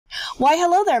Why,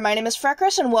 hello there, my name is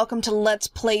Freckris, and welcome to Let's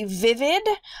Play ViViD.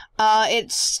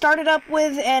 It started up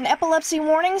with an epilepsy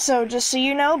warning, so just so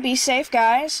you know, be safe,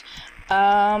 guys.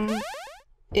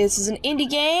 This is an indie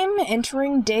game,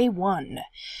 entering day 1.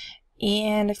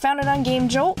 And I found it on Game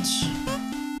Jolt.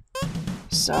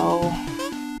 So,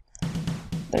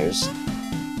 there's...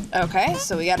 Okay,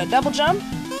 so we got a double jump.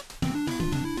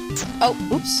 Oh,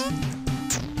 oops.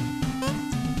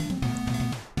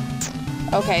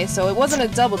 Okay, so it wasn't a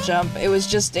double jump, it was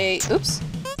just a... Oops.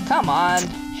 Come on.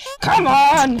 Come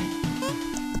on!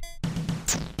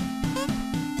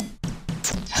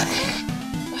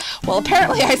 Well,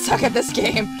 apparently I suck at this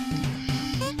game.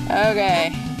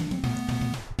 Okay.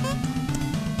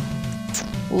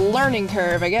 Learning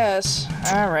curve, I guess.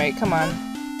 Alright, come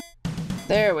on.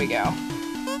 There we go.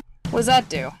 What does that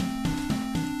do?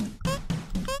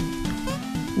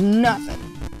 Nothing.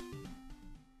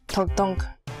 Tunk tunk.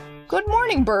 Good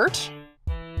morning, Bert.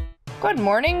 Good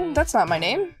morning. That's not my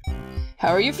name. How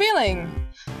are you feeling?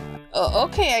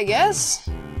 Okay, I guess.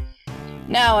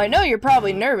 Now, I know you're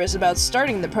probably nervous about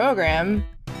starting the program.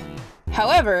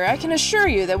 However, I can assure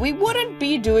you that we wouldn't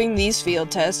be doing these field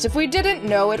tests if we didn't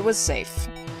know it was safe.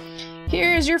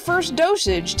 Here's your first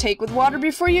dosage. Take with water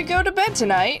before you go to bed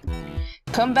tonight.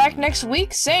 Come back next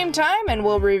week, same time, and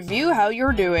we'll review how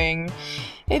you're doing.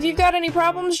 If you've got any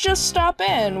problems, just stop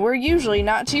in. We're usually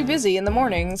not too busy in the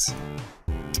mornings.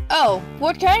 Oh,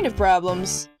 what kind of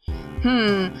problems?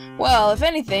 Well, if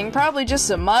anything, probably just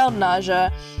some mild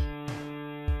nausea.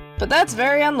 But that's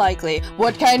very unlikely.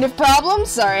 What kind of problems?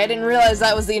 Sorry, I didn't realize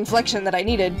that was the inflection that I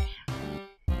needed.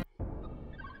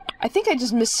 I think I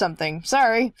just missed something.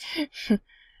 Sorry.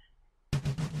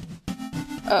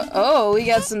 Oh, we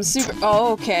got some super...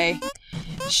 Oh, okay.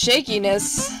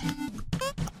 Shakiness.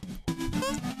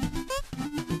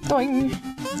 Doing.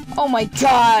 Oh my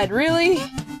god, really?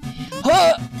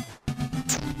 Huh!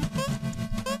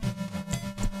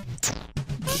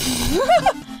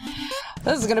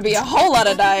 This is gonna be a whole lot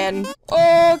of dying.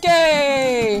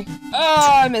 Okay! Oh,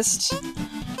 I missed.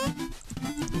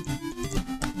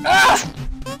 Ah!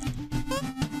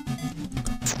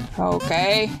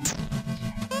 Okay.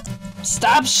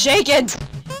 Stop shaking!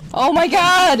 Oh my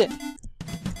god!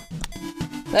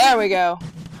 There we go.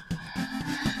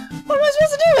 What am I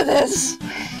supposed to do with this?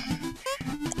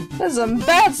 There's some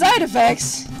bad side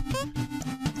effects.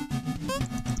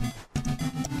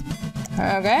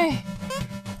 Okay.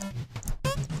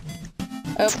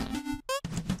 Oh.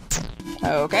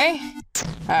 Okay.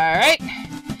 Alright.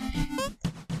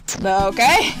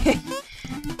 Okay.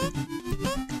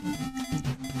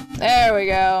 There we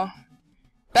go.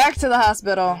 Back to the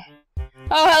hospital.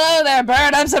 Oh, hello there,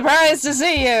 Bert. I'm surprised to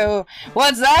see you.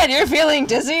 What's that? You're feeling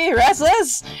dizzy?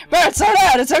 Restless? Bert, slow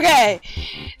down. It's okay.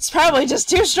 It's probably just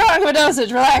too strong of a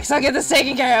dosage. Relax. I'll get this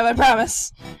taken care of, I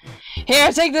promise.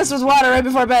 Here, take this with water right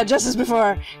before bed, just as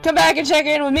before. Come back and check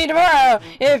in with me tomorrow.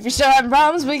 If you're still having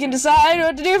problems, we can decide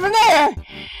what to do from there.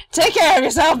 Take care of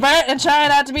yourself, Bert, and try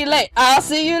not to be late. I'll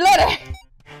see you later.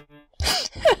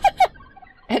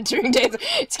 Entering days.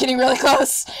 It's getting really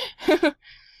close.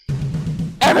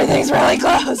 Everything's really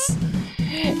close!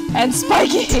 And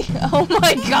spiky! Oh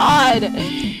my god!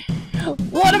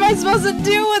 What am I supposed to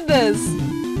do with this?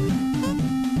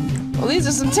 Well, these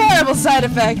are some terrible side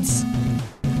effects.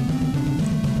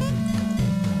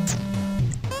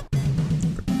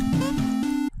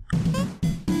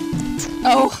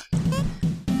 Oh.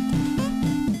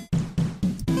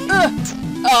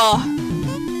 Oh.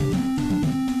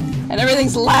 And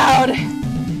everything's loud.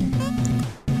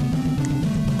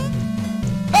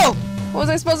 Oh! What was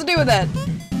I supposed to do with that?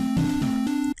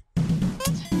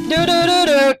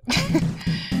 Do-do-do-do!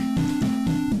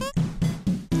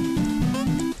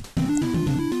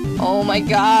 Oh my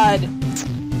god.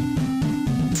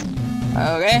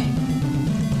 Okay.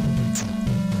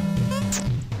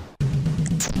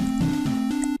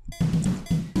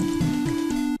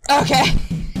 Okay.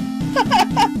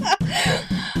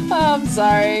 Oh, I'm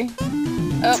sorry.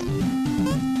 Oh.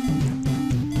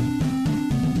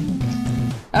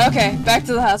 Okay, back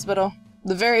to the hospital.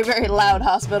 The very, very loud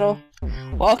hospital.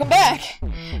 Welcome back!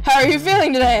 How are you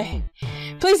feeling today?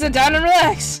 Please sit down and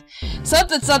relax.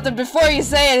 Something, before you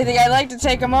say anything, I'd like to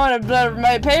take a moment of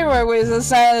my paperwork with the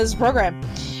side of this program.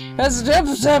 That's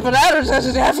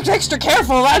extra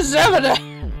careful.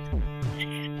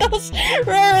 Those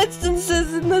rare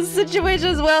instances in this situation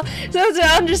as well. So to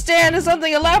understand is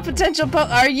something allow potential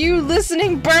Are you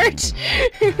listening, Bert?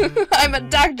 I'm a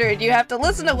doctor and you have to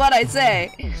listen to what I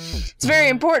say. It's very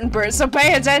important, Bert, so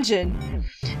pay attention.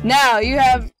 Now, you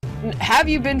have have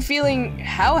you been feeling?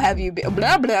 How have you been?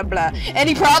 Blah blah blah.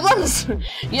 Any problems?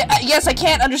 Yeah, yes, I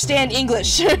can't understand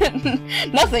English.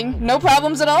 Nothing. No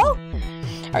problems at all?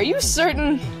 Are you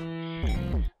certain?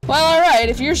 Well, alright,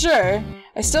 if you're sure.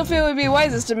 I still feel it would be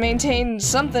wisest to maintain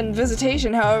something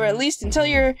visitation, however, at least until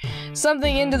you're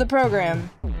something into the program.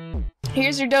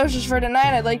 Here's your dosage for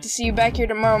tonight. I'd like to see you back here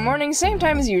tomorrow morning, same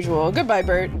time as usual. Goodbye,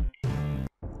 Bert.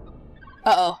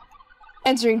 Uh-oh.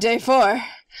 Entering day 4.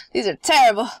 These are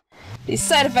terrible. These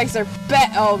side effects are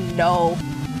bad. Oh, no.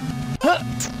 Huh.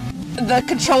 The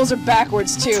controls are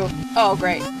backwards, too. Oh,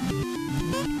 great.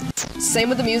 Same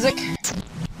with the music.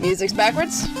 Music's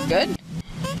backwards. Good.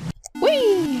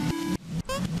 Whee!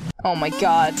 Oh my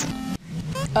god.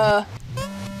 Oh,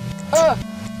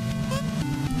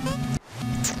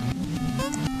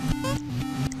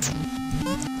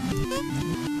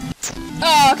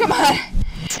 come on!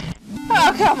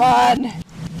 Oh, come on!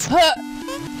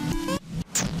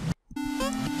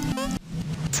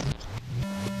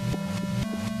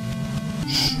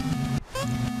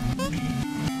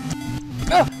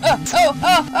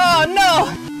 Oh,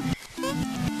 no!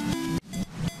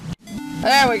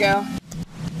 There we go.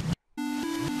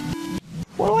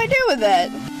 What do I do with that?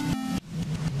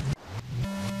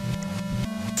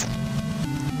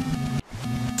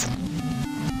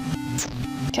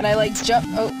 Can I, like, jump?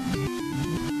 Oh.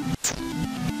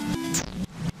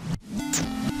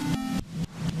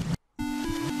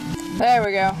 There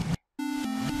we go.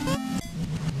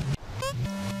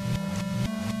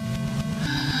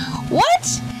 What?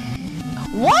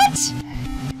 What?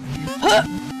 Huh.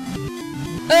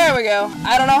 There we go.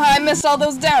 I don't know how I missed all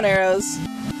those down arrows.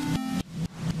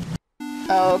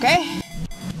 Okay.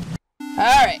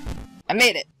 Alright. I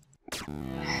made it.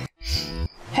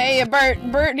 Hey, Bert.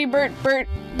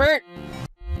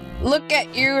 Look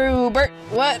at you, Bert.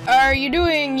 What are you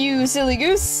doing, you silly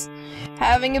goose?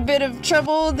 Having a bit of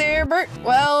trouble there, Bert?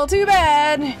 Well, too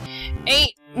bad.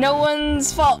 Ain't no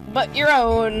one's fault but your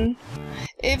own.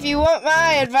 If you want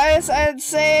my advice, I'd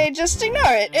say just ignore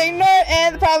it. Ignore it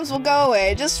and the problems will go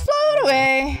away. Just float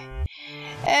away.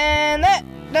 And that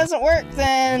doesn't work,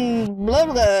 then blah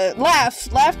blah.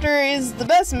 Laugh. Laughter is the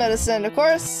best medicine, of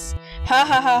course. Ha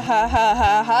ha ha ha ha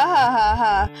ha ha ha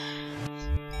ha.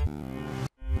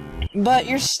 But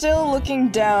you're still looking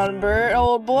down, Bert,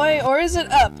 old boy, or is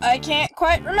it up? I can't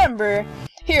quite remember.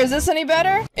 Here, is this any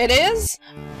better? It is?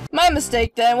 My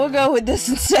mistake then, we'll go with this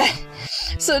instead.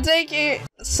 So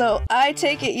I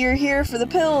take it you're here for the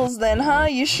pills then, huh?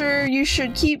 You sure you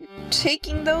should keep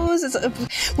taking those?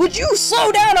 Would you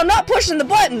slow down? I'm not pushing the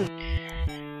button!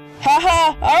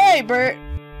 Haha, alright, Bert.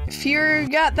 If you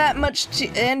got that much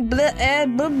and blah,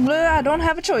 I don't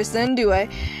have a choice then, do I?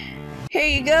 Here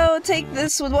you go, take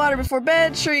this with water before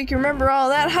bed. Sure you can remember all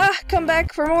that. Ha! Come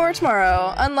back for more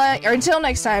tomorrow. Until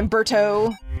next time,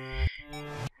 Berto.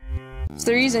 If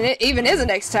there even is a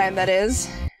next time, that is.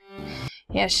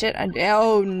 Yeah, shit.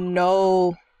 Oh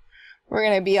no. We're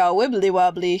gonna be all wibbly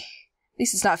wobbly. At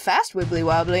least it's not fast wibbly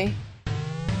wobbly.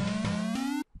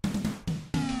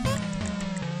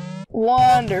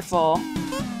 Wonderful.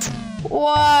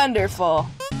 Wonderful.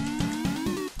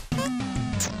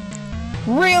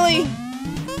 Really?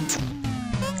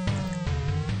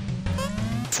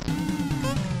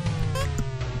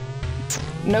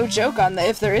 No joke on the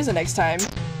if there is a next time.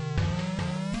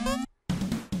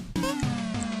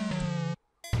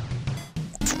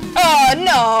 Oh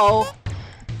no!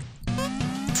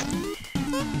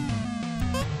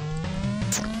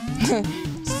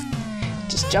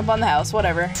 Just jump on the house,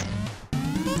 whatever.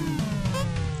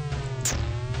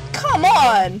 Come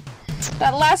on!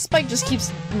 That last spike just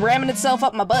keeps ramming itself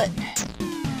up my butt.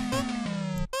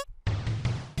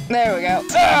 There we go.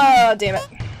 Oh, damn it.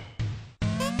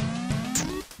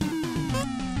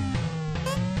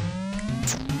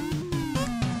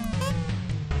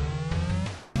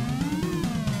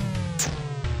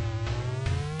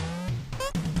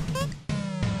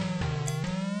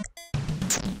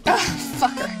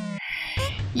 Fucker.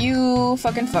 You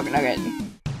fucking nugget.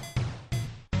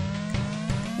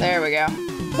 There we go.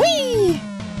 Whee!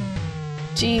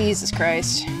 Jesus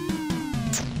Christ.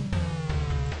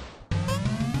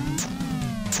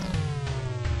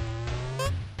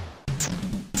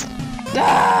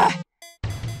 Ah!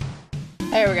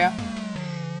 There we go.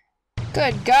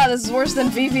 Good God, this is worse than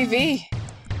ViViD.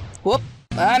 Whoop.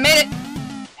 I made it!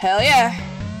 Hell yeah.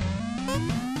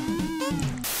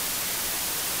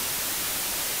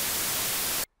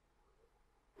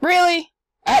 Really?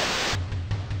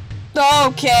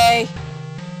 Okay.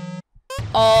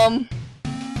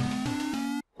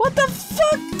 What the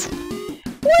fuck?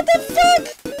 What the fuck?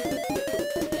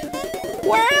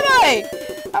 Where am I?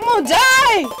 I'm gonna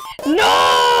die!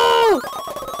 No!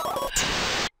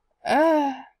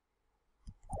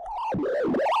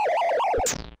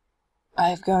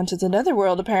 I've gone to the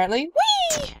netherworld, apparently.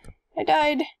 Whee! I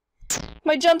died.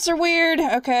 My jumps are weird.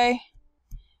 Okay.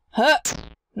 Huh.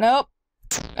 Nope.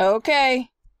 Okay.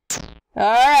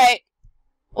 Alright.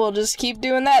 We'll just keep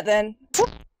doing that then.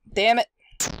 Whoop. Damn it.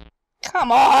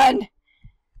 Come on!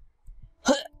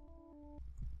 Huh.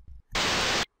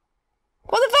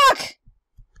 What the fuck?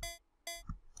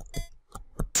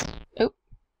 Oop.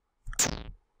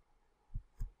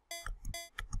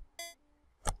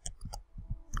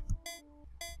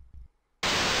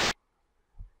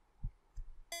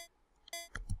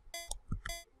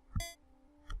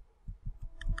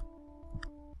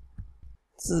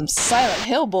 This is some Silent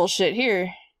Hill bullshit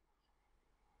here.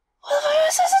 What am I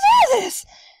supposed to do with this?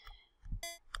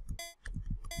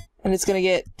 And it's gonna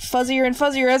get fuzzier and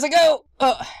fuzzier as I go!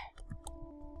 Oh.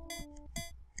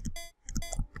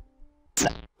 No.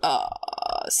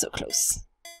 Oh, so close.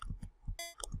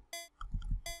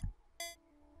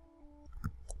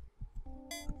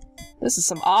 This is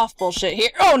some off bullshit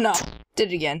here. Oh no!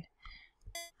 Did it again.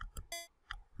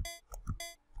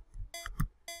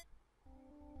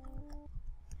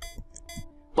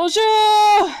 Bonjour!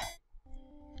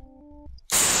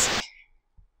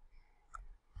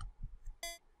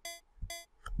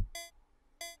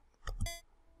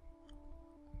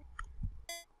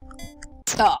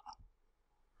 Oh.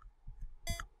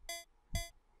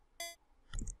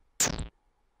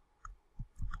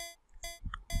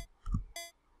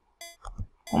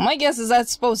 Well, my guess is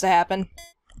that's supposed to happen.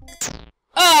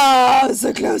 Oh,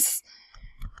 so close.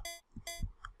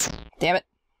 Damn it.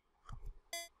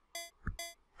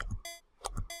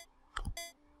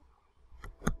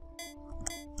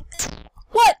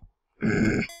 What?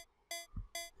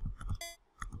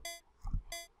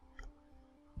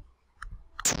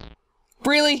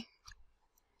 Really?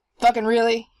 Fucking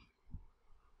really?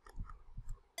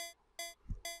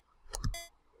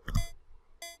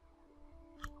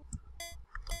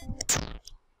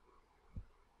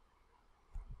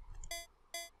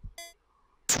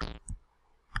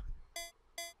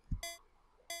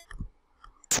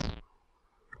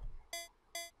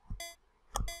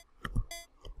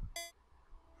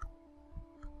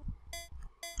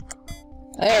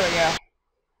 There we go.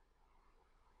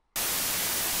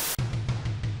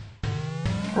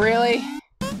 Really?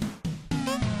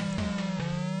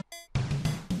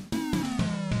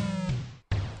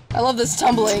 I love this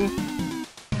tumbling.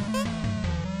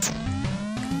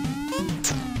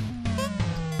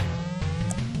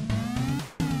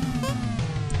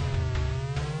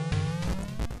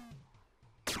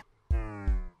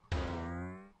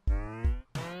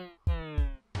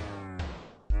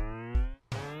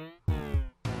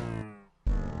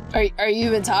 Are you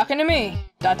even talking to me? ...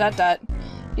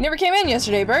 You never came in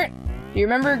yesterday, Bert. You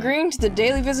remember agreeing to the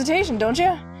daily visitation, don't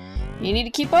you? You need to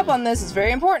keep up on this, it's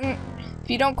very important. If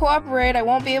you don't cooperate, I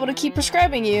won't be able to keep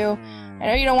prescribing you. I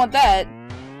know you don't want that.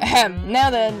 Ahem. Now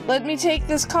then, let me take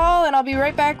this call and I'll be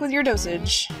right back with your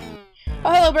dosage.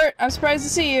 Oh, hello, Bert. I'm surprised to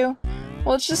see you.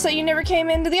 Well, it's just that you never came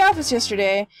into the office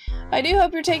yesterday. I do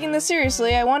hope you're taking this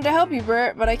seriously. I wanted to help you,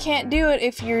 Bert, but I can't do it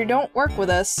if you don't work with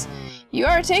us. You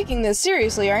are taking this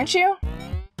seriously, aren't you?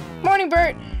 Morning,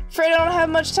 Bert. Afraid I don't have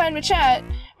much time to chat.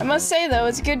 I must say, though,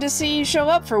 it's good to see you show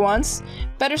up for once.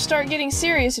 Better start getting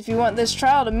serious if you want this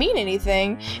trial to mean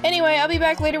anything. Anyway, I'll be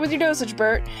back later with your dosage,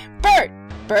 Bert. Bert!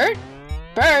 Bert?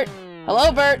 Bert?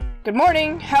 Hello, Bert. Good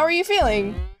morning. How are you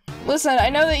feeling? Listen, I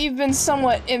know that you've been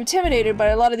somewhat intimidated by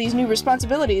a lot of these new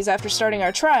responsibilities after starting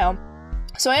our trial,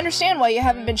 so I understand why you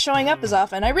haven't been showing up as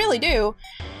often. I really do.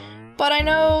 But I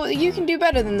know you can do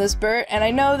better than this, Bert, and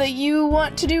I know that you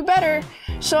want to do better,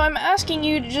 so I'm asking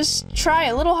you to just try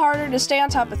a little harder to stay on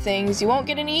top of things. You won't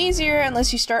get any easier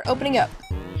unless you start opening up.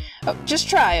 Oh, just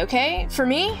try, okay? For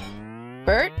me?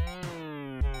 Bert?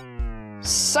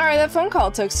 Sorry that phone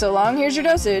call took so long. Here's your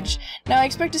dosage. Now I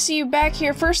expect to see you back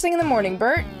here first thing in the morning,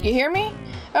 Bert. You hear me?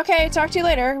 Okay, talk to you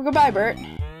later. Goodbye, Bert.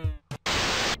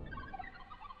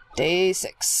 Day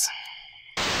 6.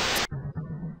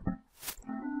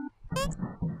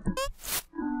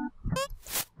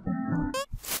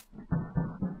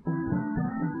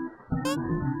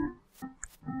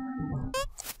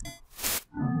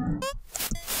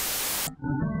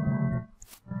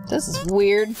 This is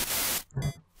weird.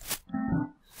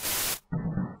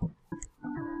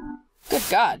 Good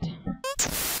God.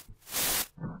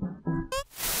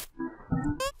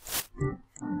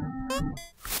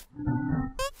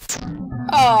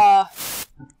 Aw.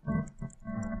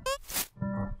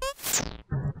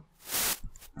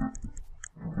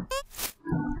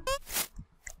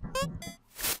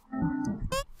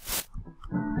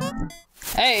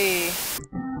 Hey!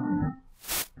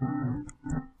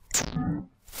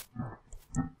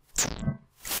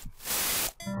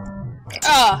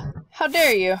 Ah! How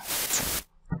dare you!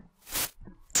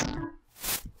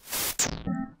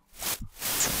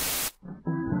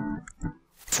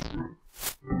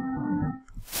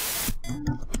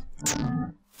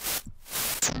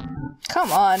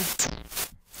 Come on.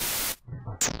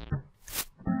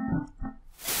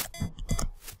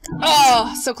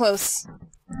 Oh, so close.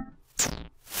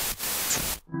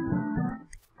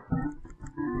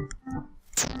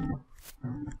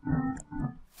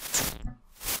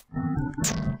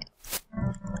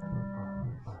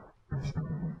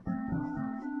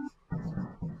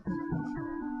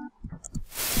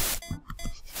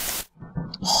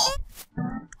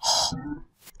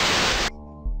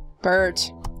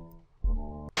 Bert.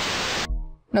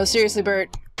 No, seriously,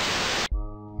 Bert.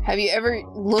 Have you ever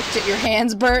looked at your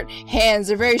hands, Bert? Hands,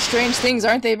 they're very strange things,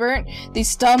 aren't they, Bert? These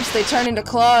stumps, they turn into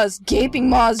claws, gaping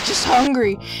maws, just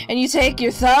hungry. And you take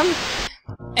your thumb,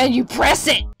 and you press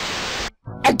it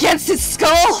against its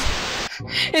skull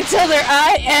until their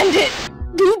eye end it.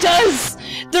 Who does?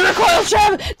 The recoil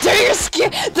trap to your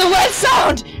skin, the wet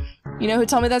sound! You know who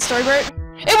told me that story, Bert?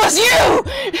 It was you!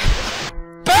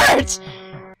 Bert!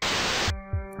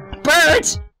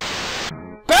 Bert!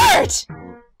 Bert!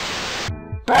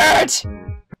 Bert!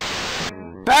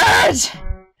 Bert!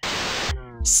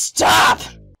 Stop!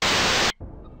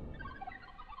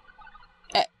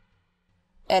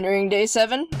 Entering day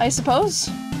 7, I suppose?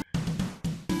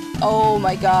 Oh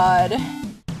my god.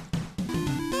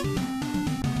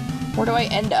 Where do I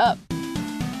end up?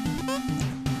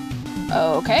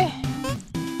 Okay.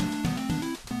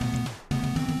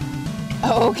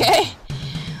 Okay.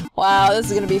 Wow, this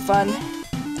is gonna be fun.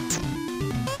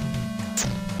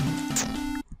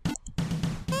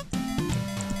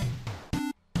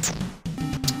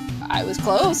 I was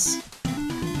close.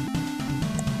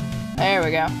 There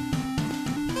we go.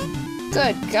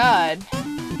 Good God.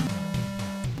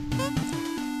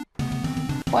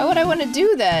 Why would I want to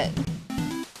do that?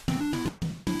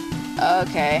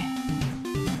 Okay.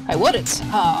 I wouldn't.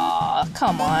 Aw,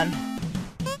 come on.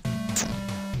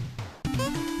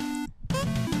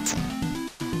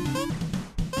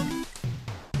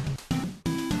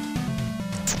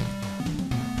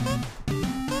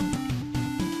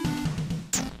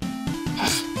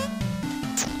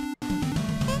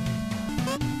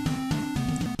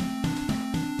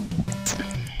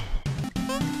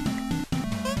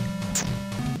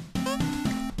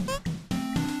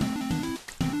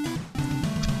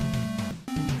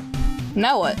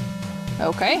 Now what?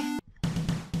 Okay.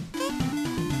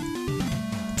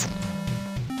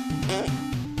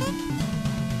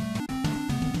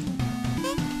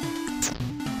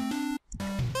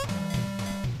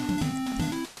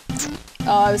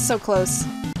 Oh, I was so close.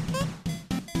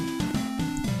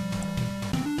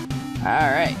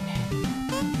 Alright.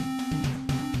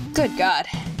 Good God.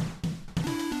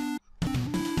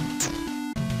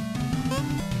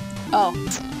 Oh.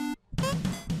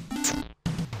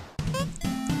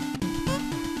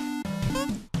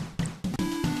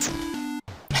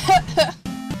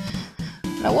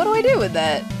 Now what do I do with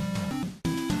that?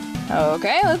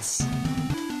 Okay, let's...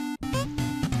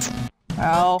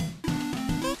 Oh.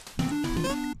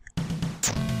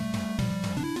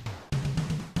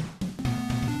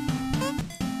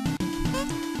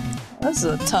 This is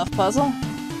a tough puzzle.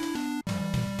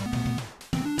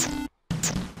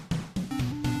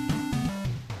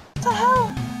 What the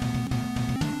hell?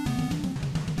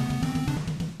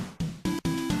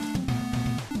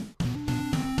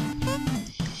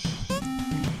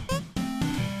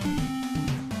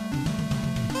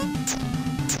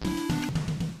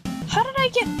 How did I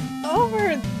get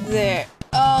over there?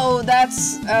 Oh,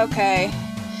 that's okay.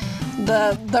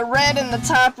 The red in the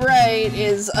top right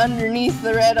is underneath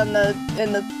the red on the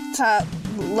in the top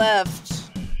left.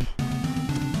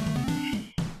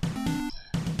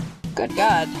 Good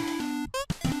God.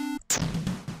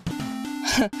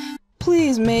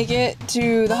 Please make it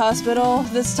to the hospital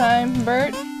this time,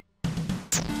 Bert.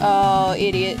 Oh,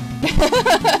 idiot.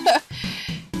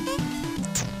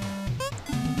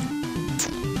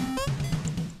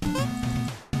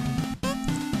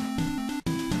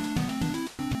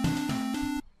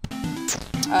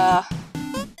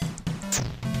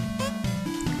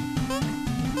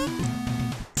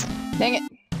 Dang it.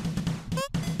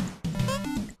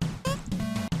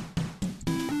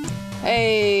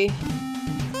 Hey.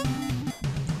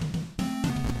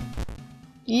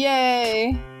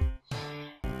 Yay.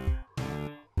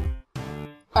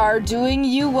 Are doing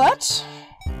you what?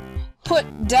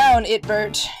 Put down it,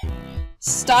 Bert.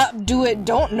 Stop, do it,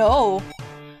 don't know.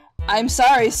 I'm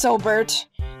sorry, Sobert.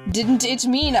 Didn't it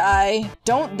mean I?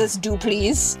 Don't this do,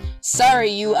 please. Sorry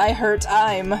you, I hurt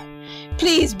I'm.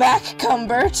 Please back, come,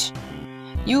 Bert.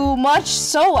 You much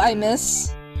so I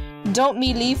miss. Don't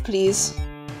me leave, please.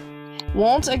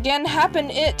 Won't again happen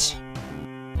it.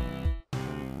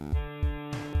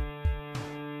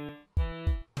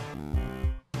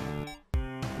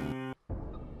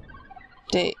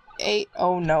 Day 8.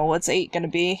 Oh no, what's 8 gonna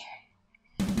be?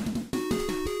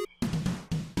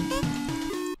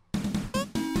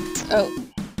 Oh.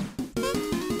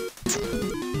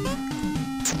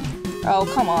 Oh,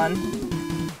 come on.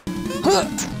 Huh.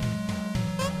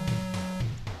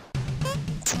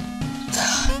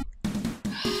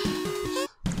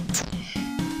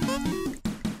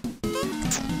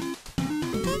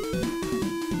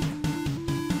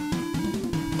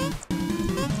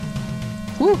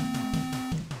 Woo.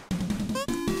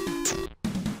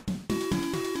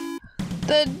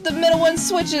 The middle one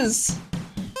switches.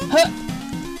 Huh.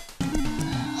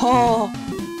 Oh.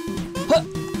 Huh.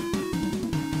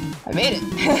 I made it.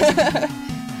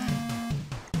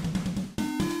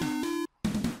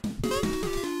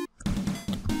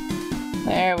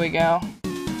 There we go.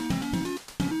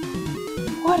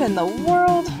 What in the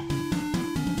world?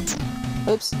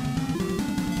 Oops.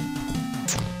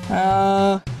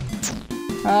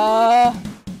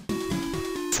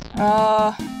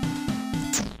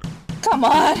 Come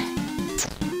on!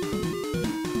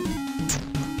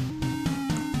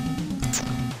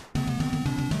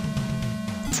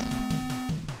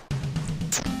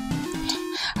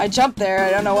 I jumped there,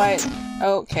 I don't know why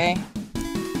okay.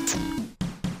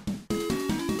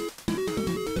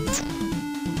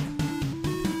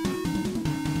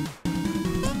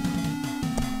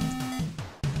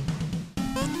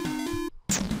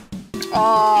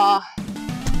 Aww.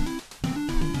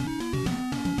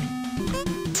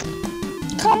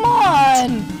 Come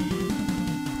on!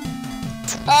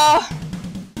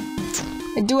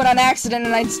 I'd do it on accident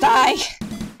and I'd die.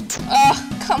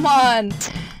 Come on!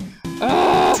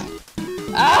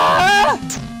 Ah!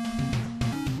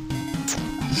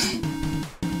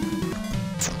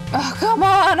 Oh, come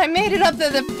on! I made it up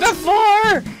there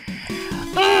before!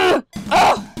 Oh!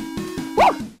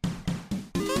 Woo!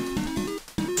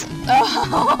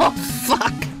 Oh,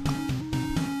 fuck!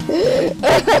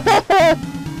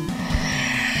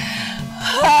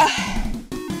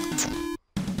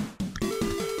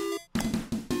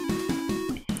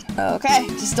 Okay,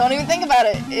 just don't even think about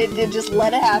it. It just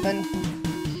let it happen.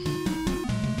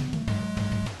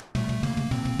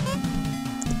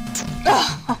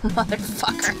 Oh,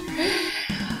 motherfucker.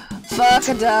 Fuck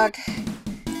a duck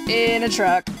in a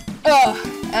truck. Oh,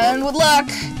 and with luck,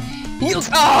 you.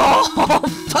 Oh,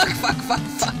 fuck.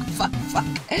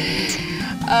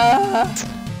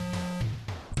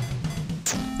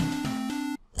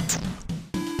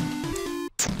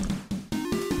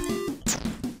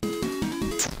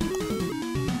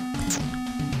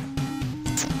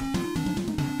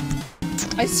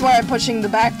 I swear I'm pushing the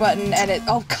back button and it.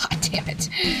 Oh, god damn it.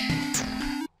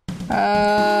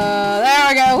 There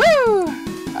we go. Woo!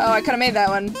 Oh, I could have made that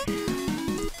one.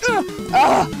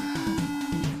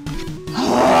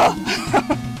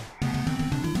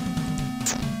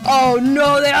 Oh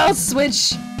no, they all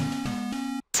switch.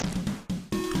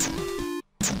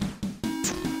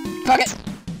 Fuck it.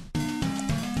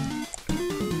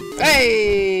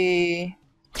 Hey!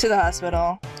 To the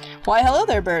hospital. Why, hello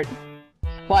there, Bert.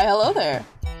 Why, hello there.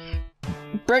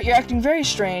 Bert, you're acting very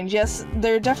strange. Yes,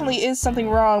 there definitely is something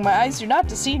wrong. My eyes do not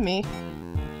deceive me.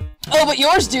 Oh, but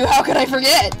yours do! How could I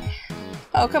forget?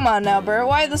 Oh, come on now, Bert.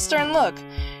 Why the stern look?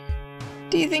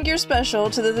 Do you think you're special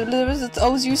to that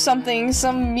owes you something,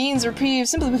 some means reprieve,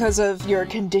 simply because of your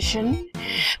condition?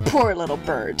 Poor little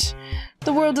Bert.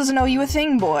 The world doesn't owe you a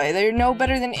thing, boy. They're no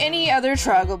better than any other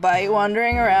troglodyte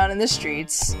wandering around in the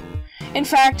streets. In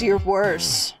fact, you're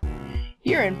worse.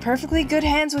 You're in perfectly good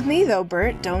hands with me, though,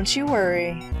 Bert. Don't you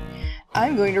worry.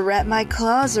 I'm going to wrap my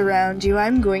claws around you.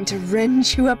 I'm going to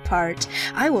rend you apart.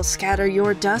 I will scatter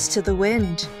your dust to the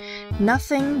wind.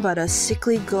 Nothing but a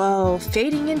sickly glow,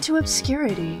 fading into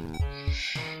obscurity.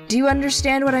 Do you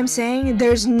understand what I'm saying?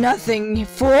 There's nothing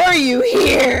for you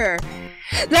here!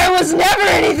 There was never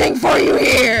anything for you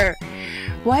here!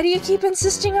 Why do you keep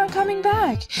insisting on coming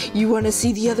back? You want to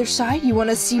see the other side? You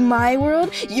want to see my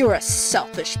world? You're a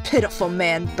selfish, pitiful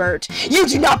man, Bert. You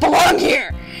do not belong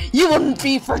here! You will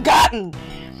be forgotten!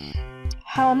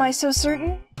 How am I so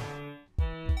certain?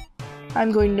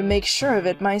 I'm going to make sure of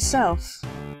it myself.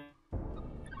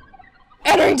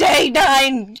 Entering day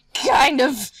 9! Kind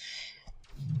of...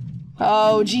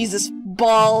 Oh, Jesus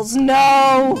balls,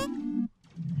 no!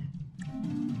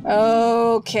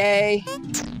 Okay.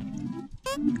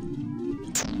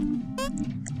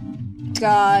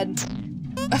 god.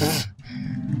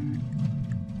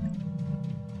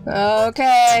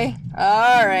 Okay.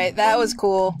 Alright, that was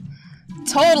cool.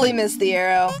 Totally missed the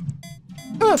arrow.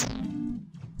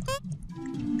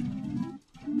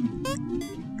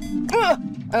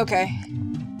 Okay.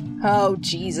 Oh,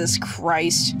 Jesus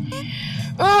Christ.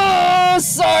 Oh,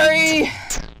 sorry!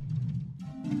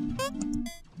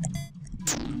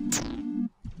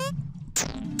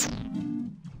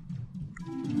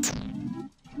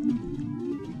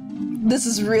 This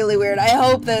is really weird. I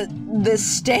hope that this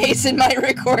stays in my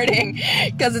recording,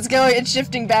 because it's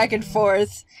shifting back and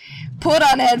forth. Put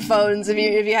on headphones if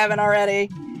you haven't already.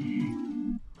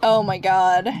 Oh my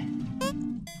god.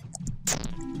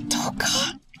 Oh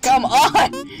god. Come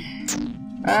on!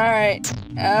 Alright.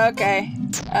 Okay.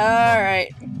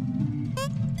 Alright.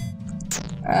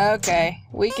 Okay.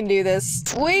 We can do this.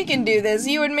 We can do this.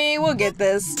 You and me, we'll get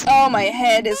this. Oh, my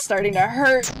head is starting to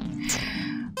hurt.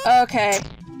 Okay.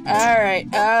 Alright.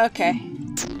 Okay.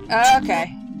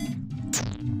 Okay.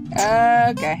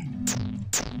 Okay.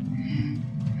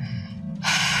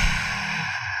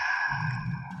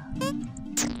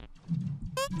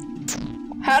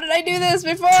 How did I do this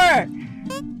before?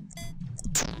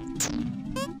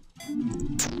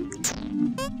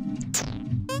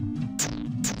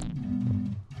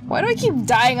 Why do I keep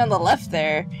dying on the left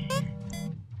there?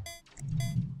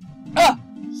 Oh!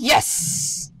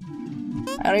 Yes!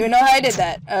 I don't even know how I did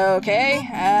that. Okay.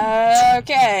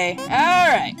 Okay.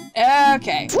 Alright.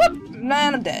 Okay. Whoop!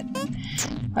 Man, I'm dead.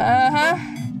 Uh-huh.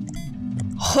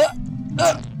 Huh.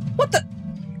 What the?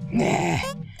 Nah.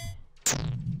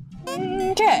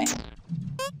 Okay.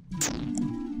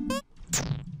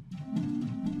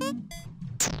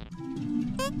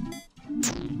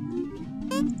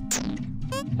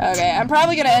 Okay, I'm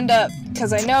probably gonna end up,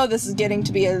 because I know this is getting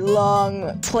to be a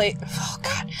long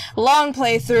long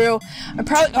playthrough. I'm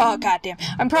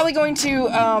probably going to,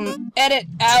 edit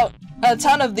out a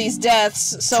ton of these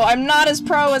deaths, so I'm not as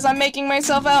pro as I'm making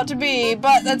myself out to be,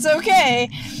 but that's okay.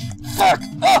 Fuck!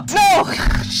 Oh, no!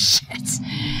 Shit!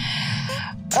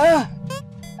 God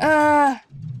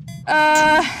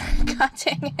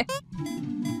dang it.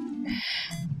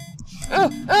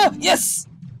 Oh, yes!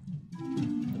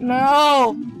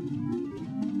 No!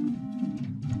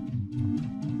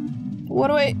 What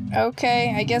do I...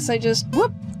 Okay, I guess I just...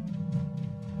 Whoop!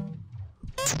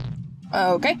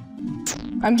 Okay.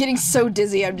 I'm getting so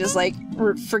dizzy, I'm just, like,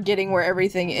 forgetting where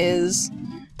everything is.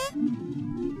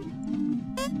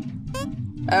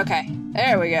 Okay,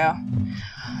 there we go.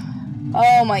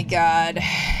 Oh my god.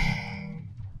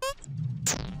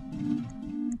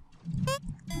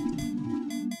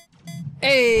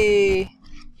 Hey!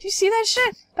 Did you see that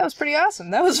shit? That was pretty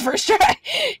awesome. That was first try.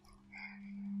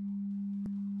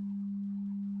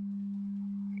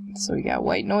 So we got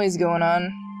white noise going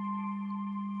on.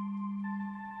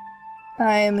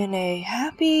 I am in a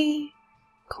happy,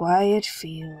 quiet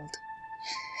field.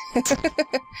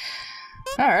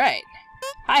 Alright.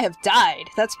 I have died.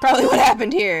 That's probably what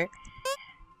happened here.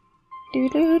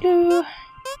 Doo-doo-doo.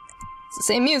 It's the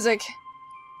same music.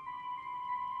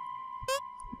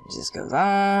 It just goes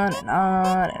on and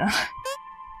on and on.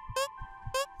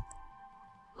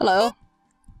 Hello?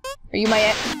 Are you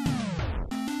my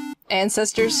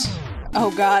ancestors?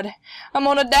 Oh god. I'm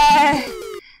gonna die!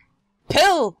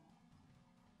 Pill!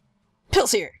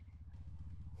 Pills here!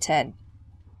 10.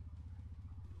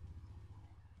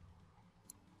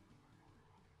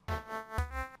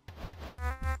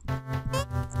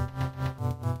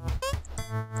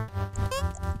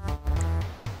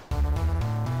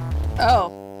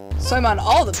 Oh, so I'm on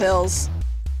all the pills.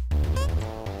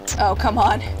 Oh, come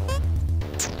on.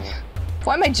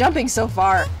 Why am I jumping so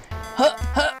far? Huh,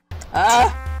 huh,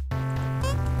 ah.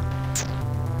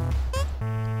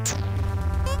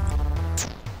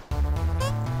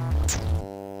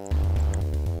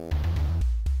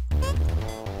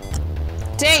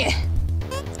 Dang it!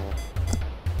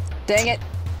 Dang it!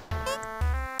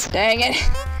 Dang it!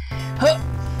 Huh.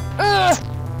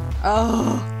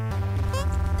 Oh.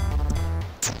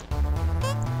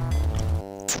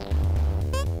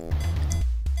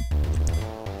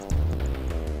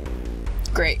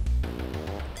 Great.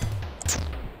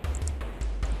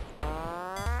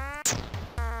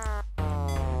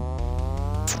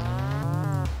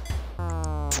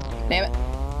 Damn it.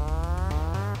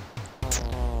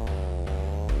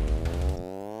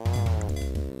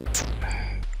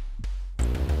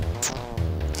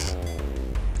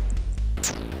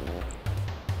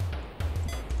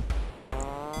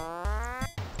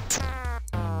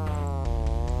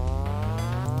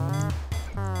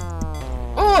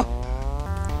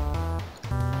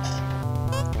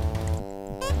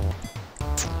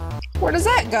 Where does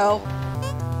that go?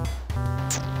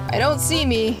 I don't see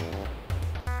me.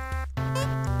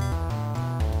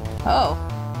 Oh.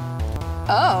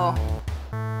 Oh.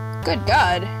 Good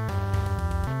God.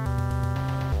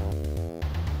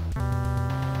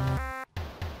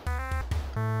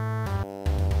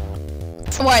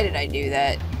 Why did I do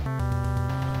that?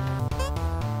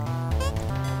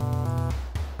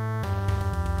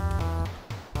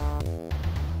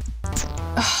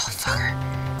 Oh, fucker.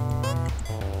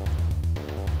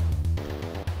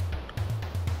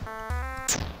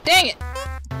 Dang it!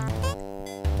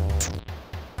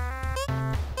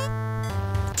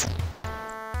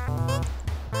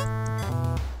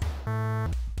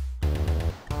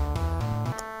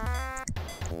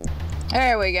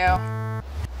 There we go.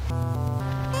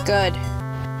 Good.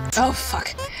 Oh,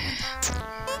 fuck.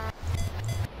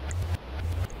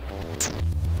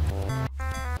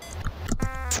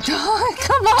 Oh,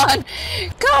 come on!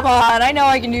 Come on! I know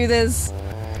I can do this.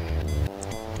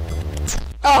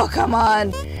 Oh, come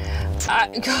on.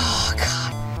 Oh,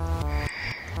 God.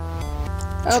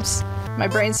 Oops. My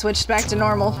brain switched back to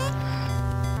normal.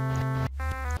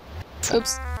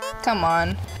 Oops. Come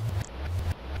on.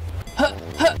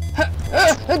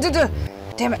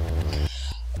 Damn it.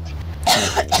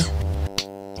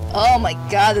 Oh my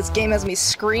God, this game has me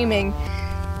screaming.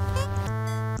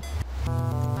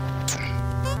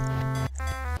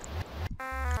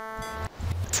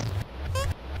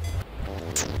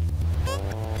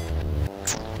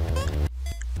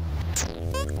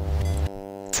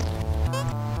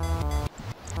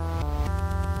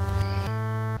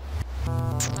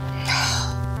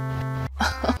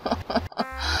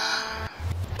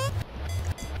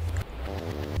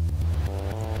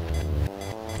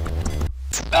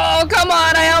 Oh, come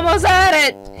on, I almost had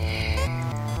it!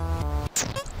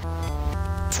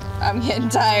 I'm getting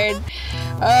tired.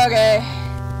 Okay.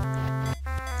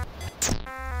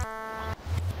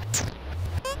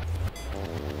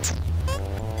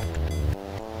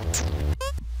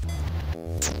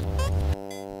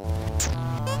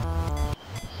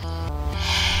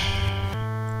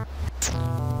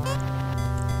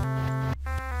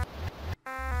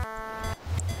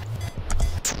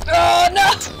 Oh, no!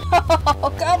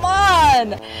 Come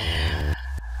on!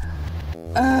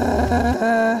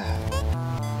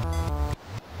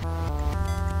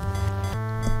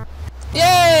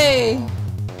 Yay!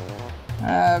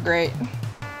 Oh, great.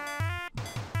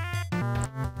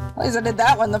 At least I did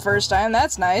that one the first time,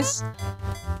 that's nice.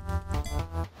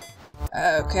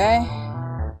 Okay.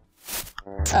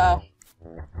 Oh.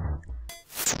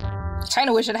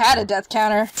 Kinda wish it had a death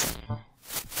counter.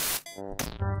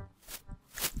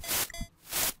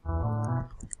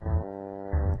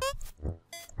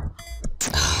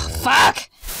 Fuck!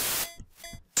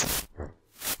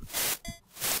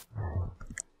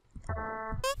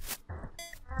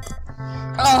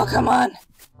 Oh, come on.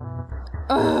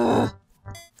 Ugh.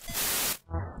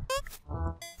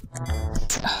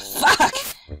 Fuck!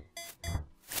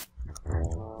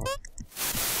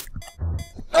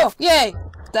 Oh, yay!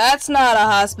 That's not a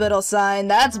hospital sign,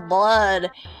 that's blood.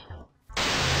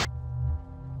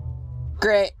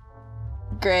 Great.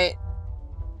 Great.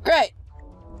 Great!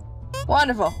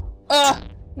 Wonderful. Ugh!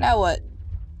 Now what?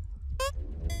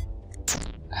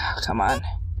 Oh, come on.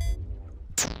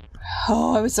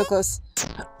 Oh, I was so close.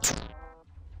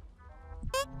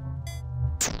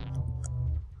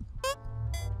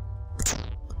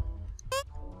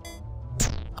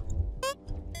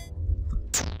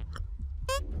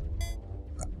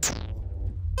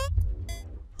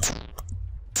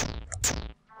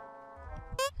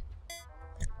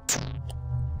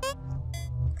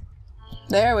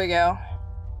 There we go.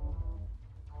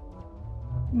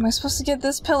 Am I supposed to get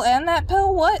this pill and that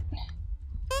pill? What?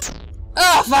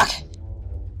 Oh, fuck!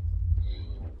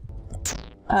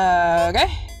 Okay.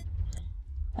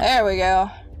 There we go.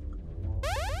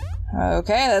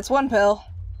 Okay, that's one pill.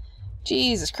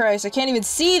 Jesus Christ, I can't even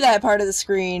see that part of the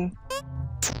screen.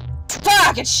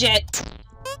 Fuck, it's shit!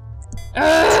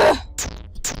 Ugh!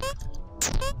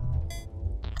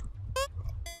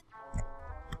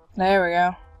 There we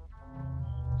go.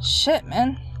 Shit,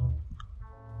 man.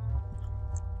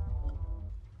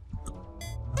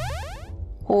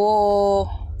 Whoa.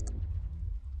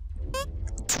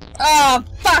 Oh,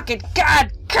 fucking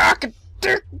God, cock and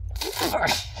dick.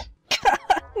 God,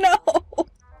 no.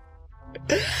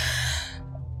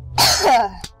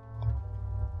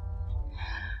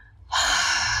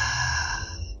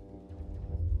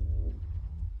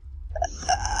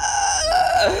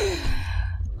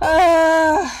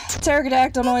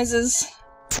 Pterodactyl noises.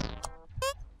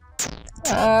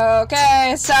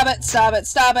 Okay, stop it, stop it,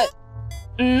 stop it.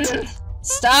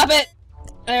 Stop it!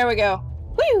 There we go.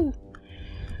 Woo!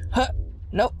 Huh.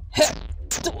 Nope.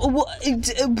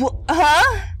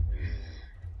 Huh?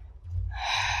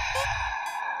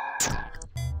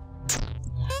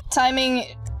 Timing.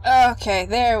 Okay,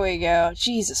 there we go.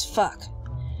 Jesus fuck.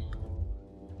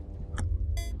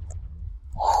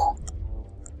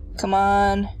 Come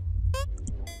on.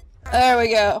 There we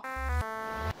go.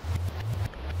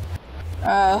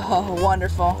 Oh,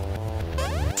 wonderful.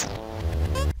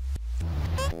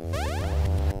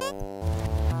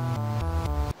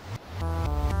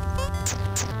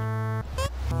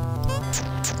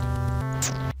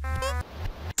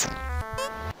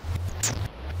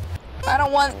 I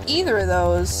don't want either of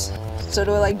those. So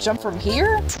do I, like, jump from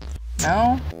here?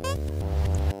 No?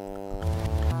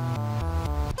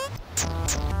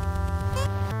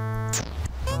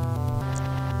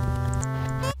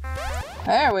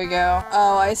 There we go.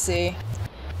 Oh, I see.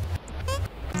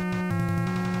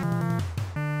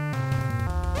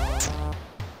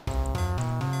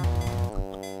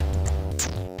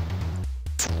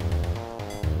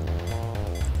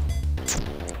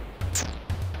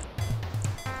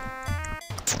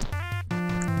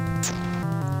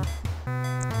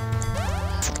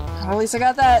 At least I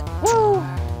got that. Woo!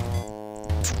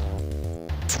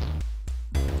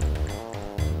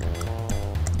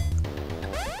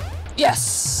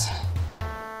 Yes!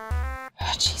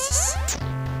 Oh, Jesus.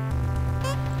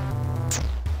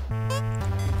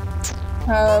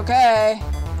 Okay.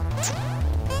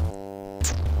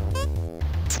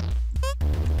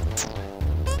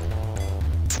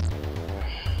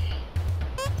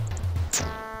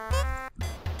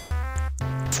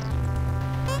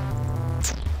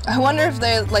 I wonder if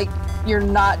they, like, you're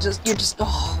just,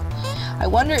 oh. I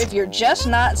wonder if you're just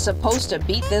not supposed to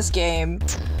beat this game.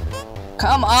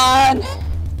 Come on!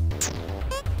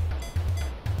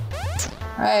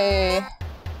 Hey.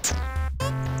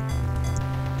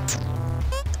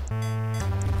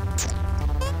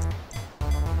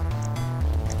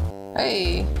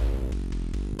 Hey.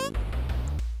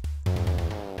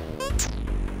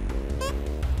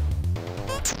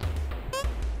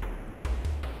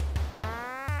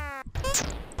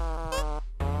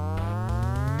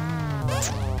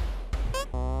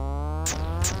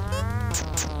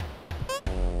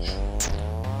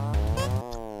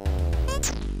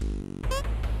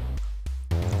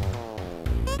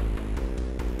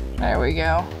 There we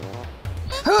go.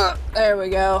 There we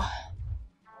go.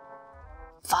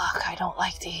 Fuck, I don't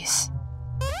like these.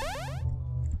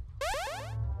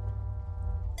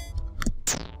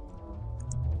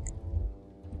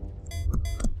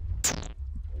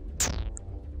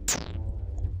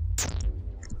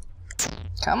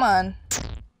 Come on.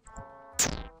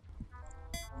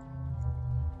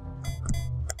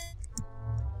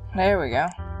 There we go.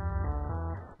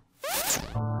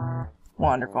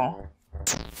 Wonderful.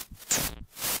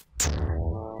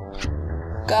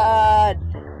 God.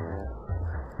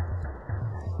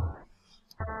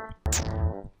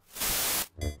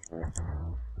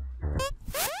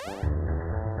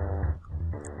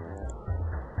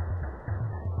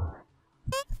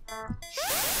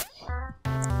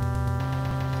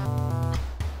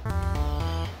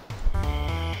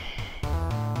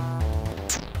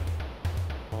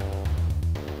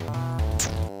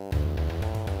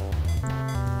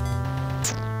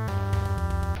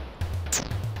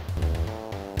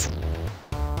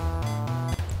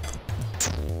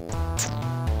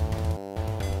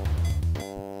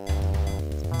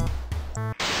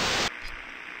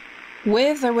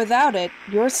 With or without it,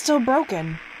 you're still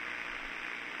broken.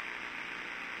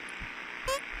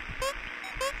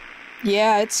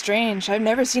 Yeah, it's strange. I've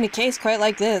never seen a case quite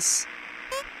like this.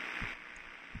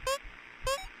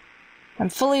 I'm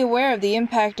fully aware of the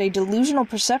impact a delusional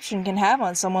perception can have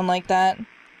on someone like that.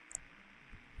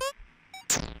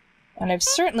 And I've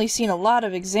certainly seen a lot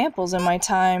of examples in my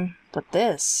time, but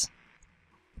this...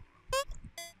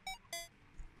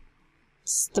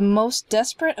 It's the most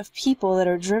desperate of people that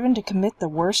are driven to commit the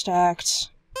worst act.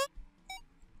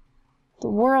 The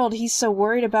world he's so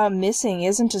worried about missing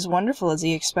isn't as wonderful as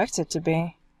he expects it to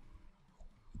be.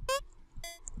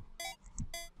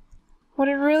 Would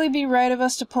it really be right of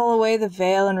us to pull away the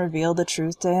veil and reveal the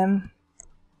truth to him?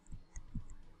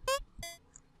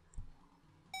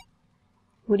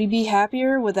 Would he be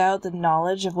happier without the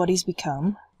knowledge of what he's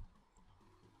become?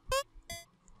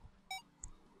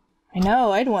 I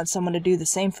know, I'd want someone to do the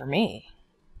same for me.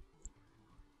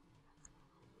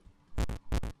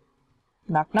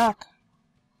 Knock knock.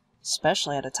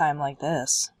 Especially at a time like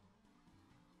this.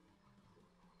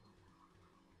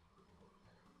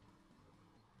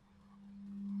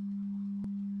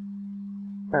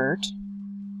 Bert?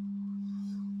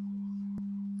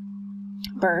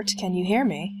 Bert, can you hear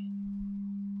me?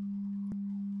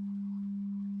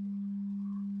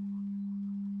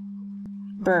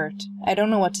 Bert, I don't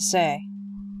know what to say.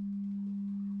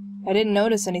 I didn't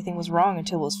notice anything was wrong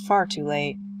until it was far too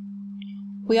late.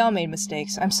 We all made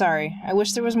mistakes. I'm sorry. I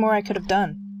wish there was more I could have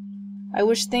done. I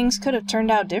wish things could have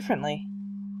turned out differently.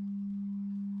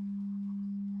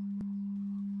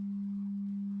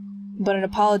 But an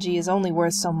apology is only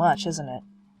worth so much, isn't it?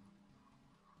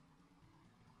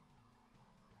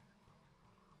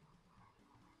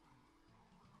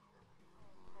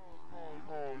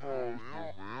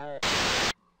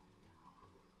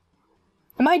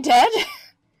 Am I dead?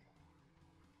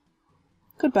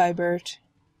 Goodbye, Bert.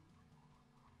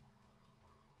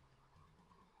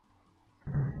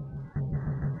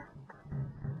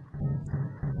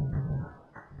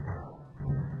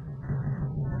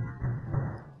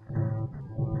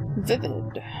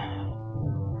 ViViD.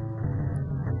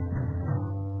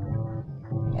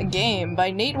 A game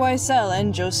by Nate Weissel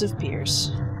and Joseph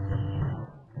Pierce.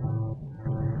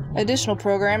 Additional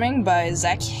programming by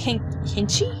Zach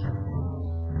Hinchy?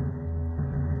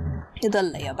 The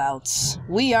Layabouts.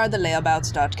 We are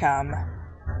thelayabouts.com.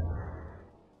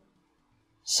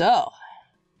 So.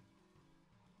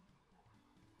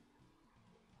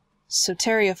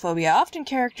 Soteriophobia, often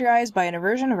characterized by an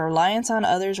aversion of reliance on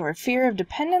others or fear of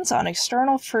dependence on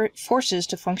external forces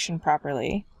to function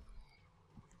properly.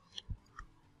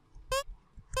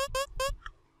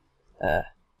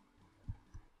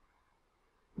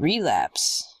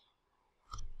 Relapse.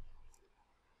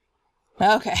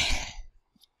 Okay.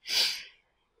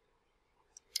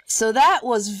 So that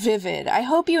was ViViD. I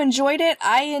hope you enjoyed it.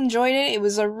 I enjoyed it. It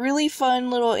was a really fun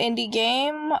little indie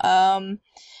game.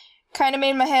 Kind of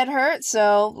made my head hurt,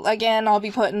 so again, I'll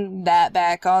be putting that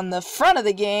back on the front of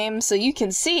the game so you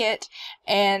can see it.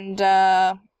 And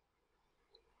that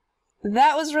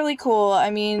was really cool. I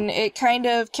mean, it kind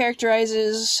of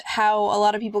characterizes how a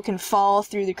lot of people can fall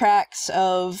through the cracks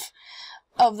of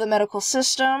the medical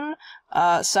system,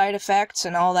 side effects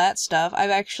and all that stuff. I've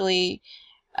actually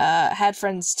had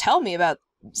friends tell me about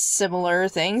similar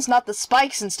things, not the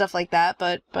spikes and stuff like that,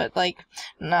 but like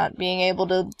not being able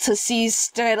to see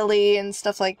steadily and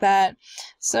stuff like that.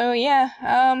 So yeah,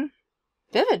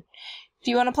 ViViD. If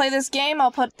you want to play this game,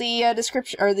 I'll put the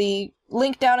description or the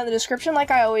link down in the description like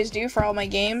I always do for all my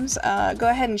games. Go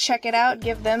ahead and check it out,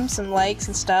 give them some likes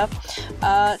and stuff.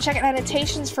 Check out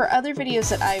annotations for other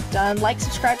videos that I've done. Like,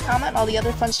 subscribe, comment, all the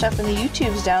other fun stuff in the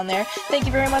YouTubes down there. Thank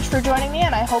you very much for joining me,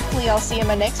 and I hopefully I'll see you in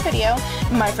my next video.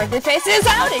 My friendly face is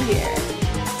out of here!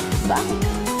 Bye!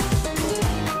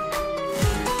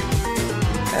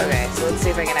 Okay, so let's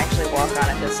see if I can actually walk on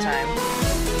it this time.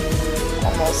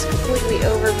 Almost completely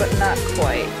over, but not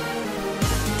quite.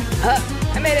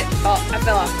 I made it! Oh, I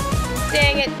fell off.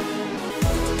 Dang it!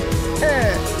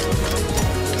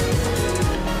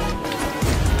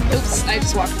 Oops, I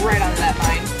just walked right onto that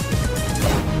mine.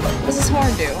 What does this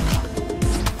horn do?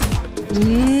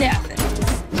 Nothing.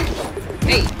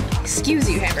 Hey, excuse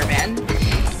you, Hammerman.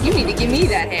 You need to give me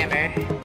that hammer.